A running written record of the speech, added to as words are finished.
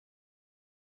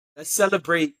Let's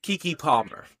celebrate Keke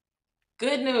Palmer.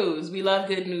 Good news. We love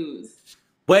good news.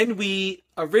 When we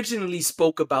originally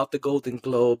spoke about the Golden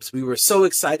Globes, we were so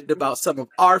excited about some of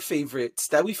our favorites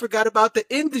that we forgot about the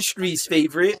industry's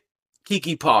favorite,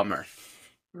 Keke Palmer.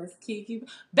 Miss Keke.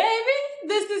 Baby,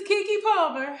 this is Keke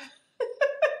Palmer.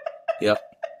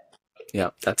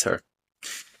 Yep, that's her.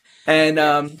 And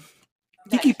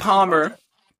Keke Palmer,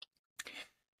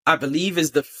 I believe,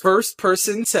 is the first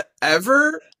person to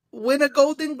ever win a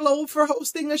Golden Globe for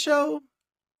hosting a show.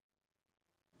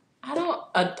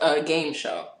 A game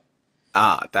show.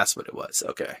 Ah, that's what it was.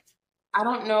 Okay. I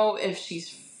don't know if she's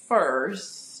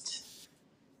first.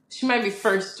 She might be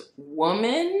first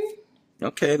woman.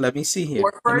 Okay, let me see here.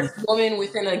 Or first woman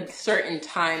within a certain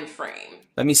time frame.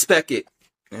 Let me spec it.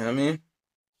 You know what I mean?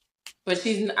 But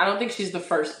I don't think she's the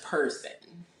first person.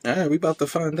 All right, we about to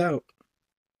find out.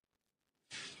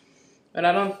 But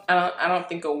I don't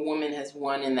think a woman has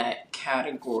won in that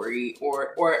category,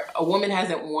 or a woman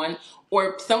hasn't won,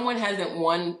 or someone hasn't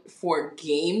won for a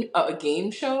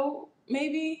game show.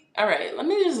 Maybe. All right, let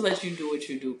me just let you do what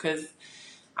you do, because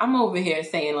I'm over here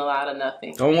saying a lot of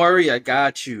nothing. Don't worry, I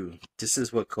got you. This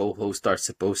is what co-hosts are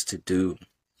supposed to do.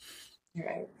 All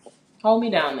right, hold me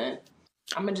down then.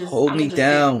 Hold me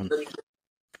down.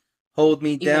 Hold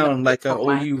me down like I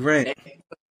owe you rent.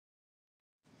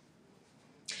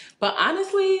 But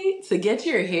honestly, to get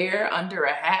your hair under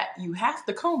a hat, you have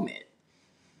to comb it.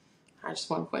 I just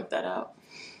want to point that out.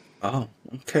 Oh,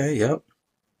 okay, yep.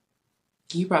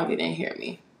 You probably didn't hear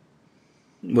me.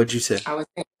 What'd you say? I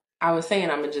was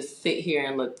saying I'm going to just sit here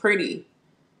and look pretty,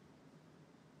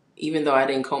 even though I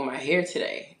didn't comb my hair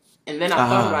today. And then I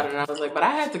thought about it, and I was like, but I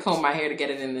had to comb my hair to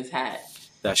get it in this hat.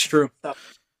 That's true.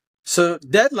 So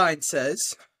Deadline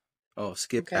says,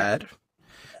 skip ad.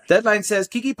 Deadline says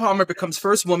Keke Palmer becomes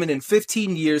first woman in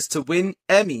 15 years to win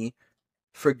Emmy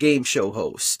for game show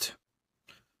host.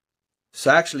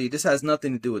 So actually, this has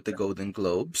nothing to do with the Golden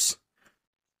Globes.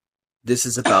 This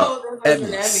is about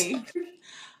Emmys. Emmy.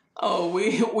 Oh,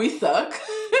 we suck.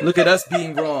 Look at us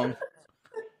being wrong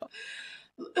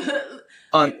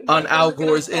on Al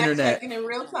Gore's internet. In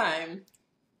real time.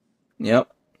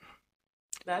 Yep.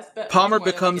 Palmer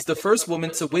becomes the first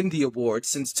woman to win the award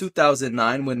since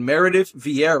 2009 when Meredith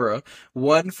Vieira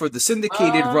won for the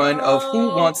syndicated run of Who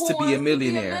Wants to Be a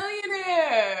Millionaire.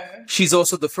 She's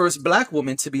also the first black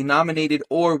woman to be nominated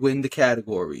or win the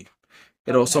category.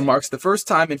 It also marks the first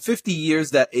time in 50 years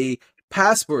that a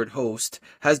password host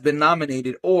has been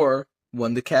nominated or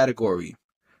won the category.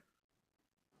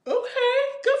 Okay,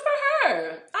 good for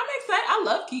her. I'm excited. I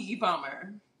love Keke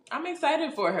Palmer. I'm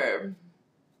excited for her.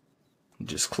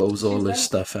 Just close all this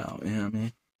stuff out, you know what I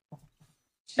mean?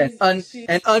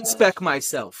 And unspec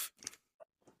myself.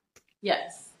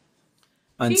 Yes.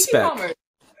 Unspec.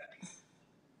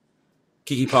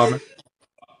 Keke Palmer.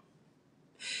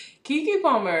 Keke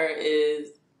Palmer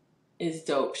is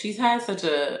dope. She's had such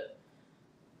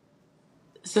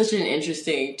an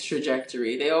interesting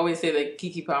trajectory. They always say that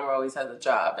Keke Palmer always has a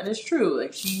job, and it's true.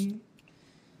 Like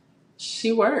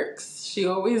she works. She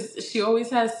always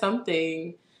has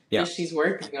something that she's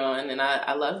working on, and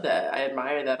I love that. I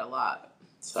admire that a lot.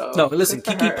 So no, listen,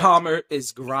 Keke Palmer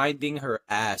is grinding her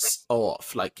ass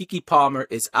off. Like Keke Palmer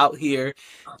is out here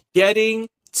getting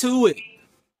to it.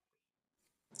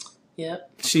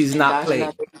 Yep. She's not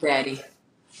playing. Daddy.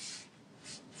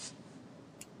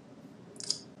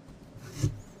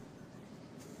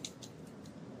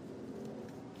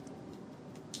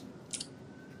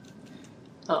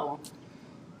 Oh.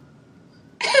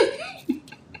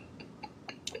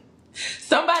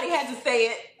 Somebody had to say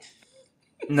it.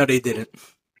 No, they didn't.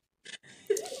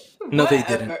 No, they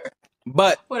didn't.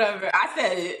 But whatever, I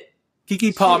said it.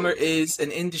 Keke Palmer is an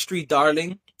industry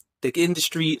darling. The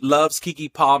industry loves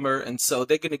Keke Palmer, and so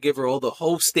they're going to give her all the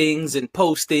hostings and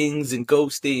postings and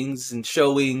ghostings and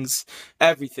showings,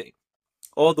 everything.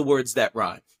 All the words that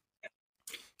rhyme.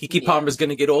 Keke Palmer is going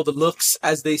to get all the looks,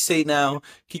 as they say now.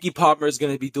 Keke Palmer is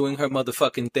going to be doing her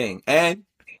motherfucking thing. And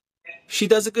she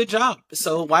does a good job,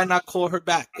 so why not call her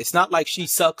back? It's not like she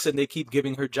sucks and they keep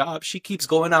giving her jobs. She keeps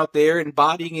going out there,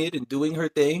 embodying it and doing her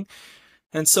thing.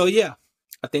 And so, yeah,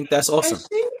 I think that's awesome.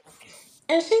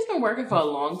 And she's been working for a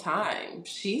long time.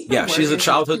 She's a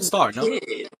childhood star, no?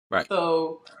 Right.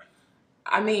 So,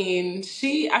 I mean,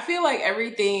 I feel like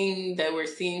everything that we're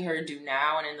seeing her do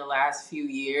now and in the last few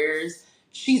years,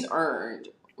 she's earned,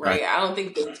 right? I don't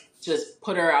think they just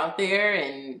put her out there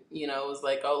and, it was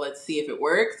like, oh, let's see if it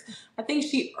works. I think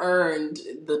she earned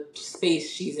the space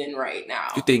she's in right now.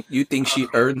 You think she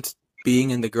earned being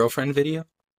in the girlfriend video?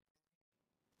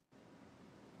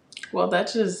 Well,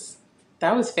 that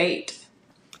was fate.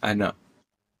 I know,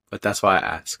 but that's why I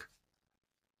ask.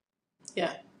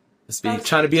 Yeah. Let's be Sounds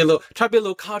trying to good. be a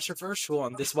little controversial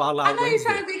on this Wild I Out know you're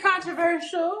trying Wednesday. to be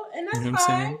controversial, and You know that's what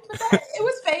I'm fine. saying? But that it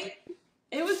was fake.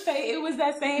 It was fake. It was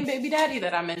that same baby daddy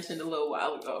that I mentioned a little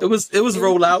while It ago. was It was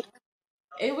rollout.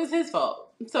 it was his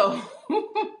fault. So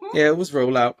Yeah, it was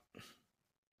rollout.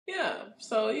 yeah.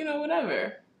 So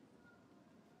whatever.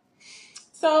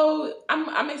 So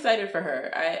I'm excited for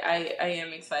her. I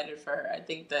am excited for her. I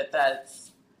think that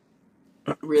that's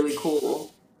really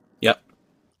cool Yep,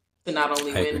 to not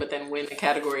only I win agree. but then win a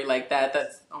category like that.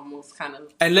 That's almost kind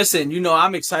of And listen,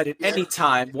 I'm excited yeah.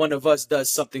 anytime one of us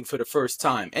does something for the first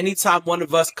time. Anytime one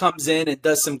of us comes in and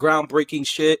does some groundbreaking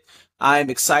shit, I'm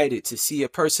excited to see a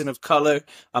person of color,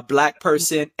 a black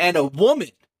person, and a woman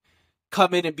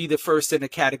come in and be the first in the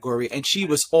category. And she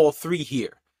was all three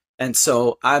here. And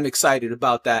so I'm excited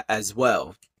about that as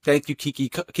well. Thank you,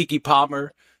 Keke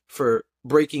Palmer, for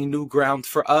breaking new ground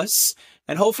for us.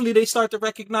 And hopefully they start to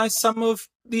recognize some of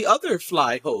the other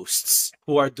fly hosts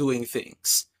who are doing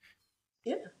things.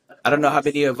 Yeah, of I don't know how course.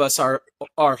 many of us are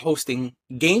hosting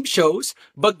game shows,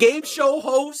 but game show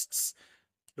hosts,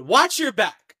 watch your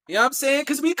back. You know what I'm saying?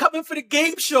 Because we coming for the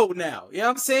game show now. You know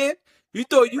what I'm saying? You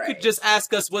thought you could Right. just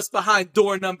ask us what's behind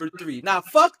door number 3. Now,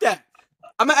 fuck that.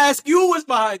 I'm going to ask you what's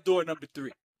behind door number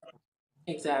 3.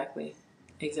 Exactly.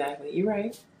 Exactly. You're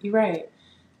right. You're right.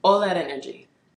 All that energy.